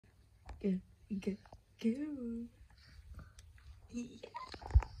Go, go, go. Yeah.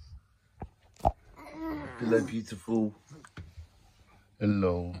 Hello, beautiful.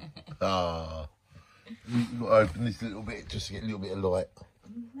 Hello. Ah. You've got to open this a little bit just to get a little bit of light.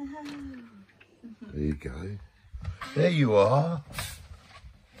 There you go. There you are.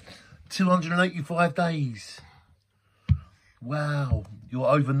 285 days. Wow. You're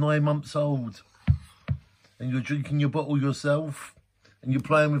over 9 months old. And you're drinking your bottle yourself. And you're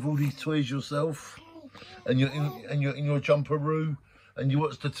playing with all these toys yourself. And you're in your jumperoo. And you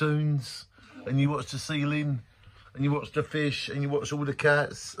watch the tunes. And you watch the ceiling. And you watch the fish. And you watch all the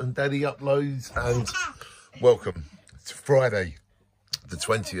cats. And Daddy uploads. And welcome. It's Friday, the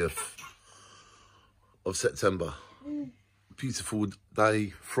 20th of September. Beautiful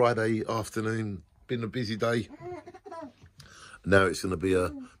day, Friday afternoon. Been a busy day. Now it's going to be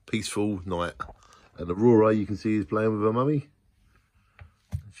a peaceful night. And Aurora, you can see, is playing with her mummy.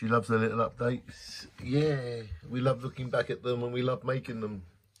 She loves her little updates. Yeah, we love looking back at them and we love making them.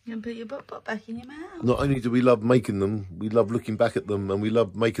 You can put your butt back in your mouth. Not only do we love making them, we love looking back at them, and we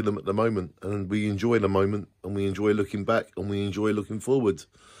love making them at the moment. And we enjoy the moment, and we enjoy looking back, and we enjoy looking forward.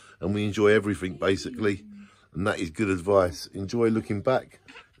 And we enjoy everything, basically. And that is good advice. Enjoy looking back,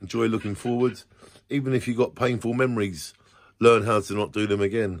 enjoy looking forward. Even if you've got painful memories, learn how to not do them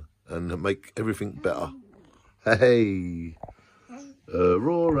again and make everything better. Hey,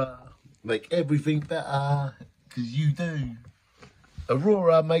 Aurora, make everything better, because you do.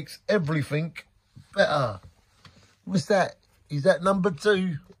 Aurora makes everything better. What's that? Is that number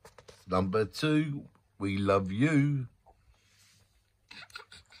 2? Number 2, we love you.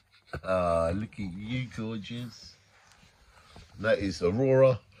 Ah, look at you, gorgeous. That is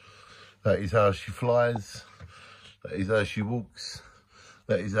Aurora. That is how she flies. That is how she walks.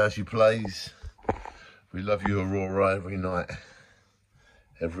 That is how she plays. We love you, Aurora, every night,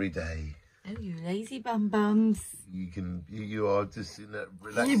 every day. Oh, you lazy bum-bums. You are just in that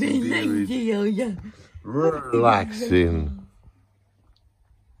relaxing You've been period. lazy, oh yeah. Relaxing.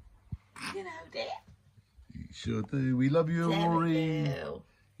 You know that. You sure do. We love you, Rory. Clever.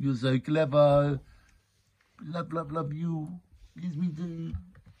 You're so clever. Love, love, love you. Yes, we do.